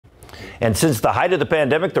And since the height of the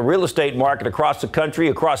pandemic, the real estate market across the country,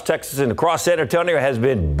 across Texas and across San Antonio has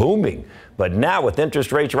been booming. But now with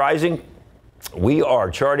interest rates rising, we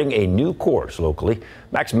are charting a new course locally.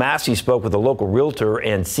 Max Massey spoke with a local realtor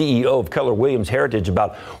and CEO of Keller Williams Heritage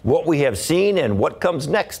about what we have seen and what comes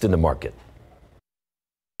next in the market.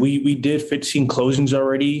 We did 15 closings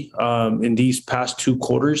already in these past 2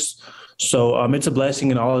 quarters. So it's a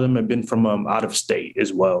blessing, and all of them have been from out of state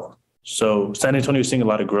as well. So San Antonio is seeing a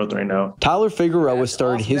lot of growth right now. Tyler Figueroa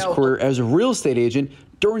started his career as a real estate agent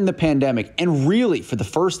during the pandemic. And really, for the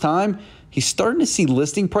first time, he's starting to see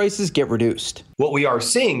listing prices get reduced. What we are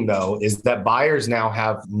seeing, though, is that buyers now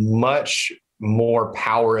have much more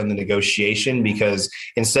power in the negotiation, because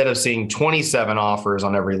instead of seeing 27 offers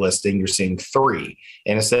on every listing, you're seeing 3.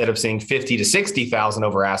 And instead of seeing 50 to 60,000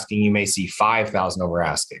 over asking, you may see 5,000 over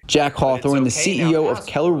asking. Jack Hawthorne, the CEO of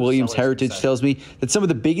Keller Williams Heritage, tells me that some of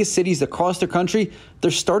the biggest cities across the country,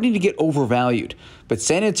 they're starting to get overvalued. But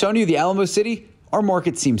San Antonio, the Alamo City, our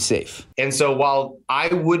market seems safe. And so while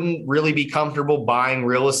I wouldn't really be comfortable buying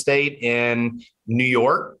real estate in New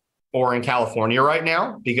York or in California right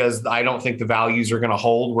now, because I don't think the values are going to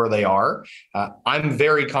hold where they are, I'm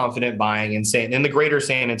very confident buying in the greater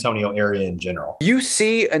San Antonio area in general. You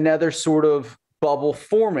see another sort of bubble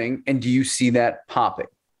forming, and do you see that popping?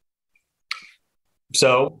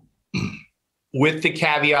 So with the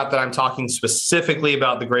caveat that I'm talking specifically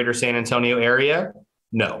about the greater San Antonio area,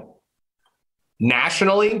 no.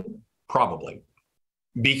 Nationally, probably.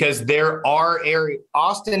 Because there are areas,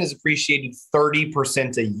 Austin is appreciated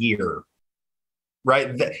 30% a year,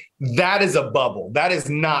 right? That is a bubble. That is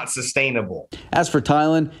not sustainable. As for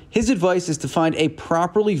Tylen, his advice is to find a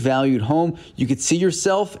properly valued home you could see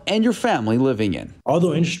yourself and your family living in.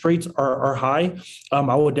 Although interest rates are high,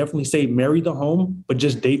 I would definitely say marry the home, but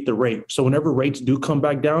just date the rate. So whenever rates do come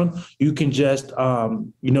back down, you can just,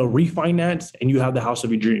 refinance, and you have the house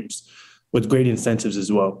of your dreams, with great incentives as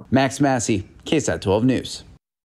well. Max Massey, KSAT 12 News.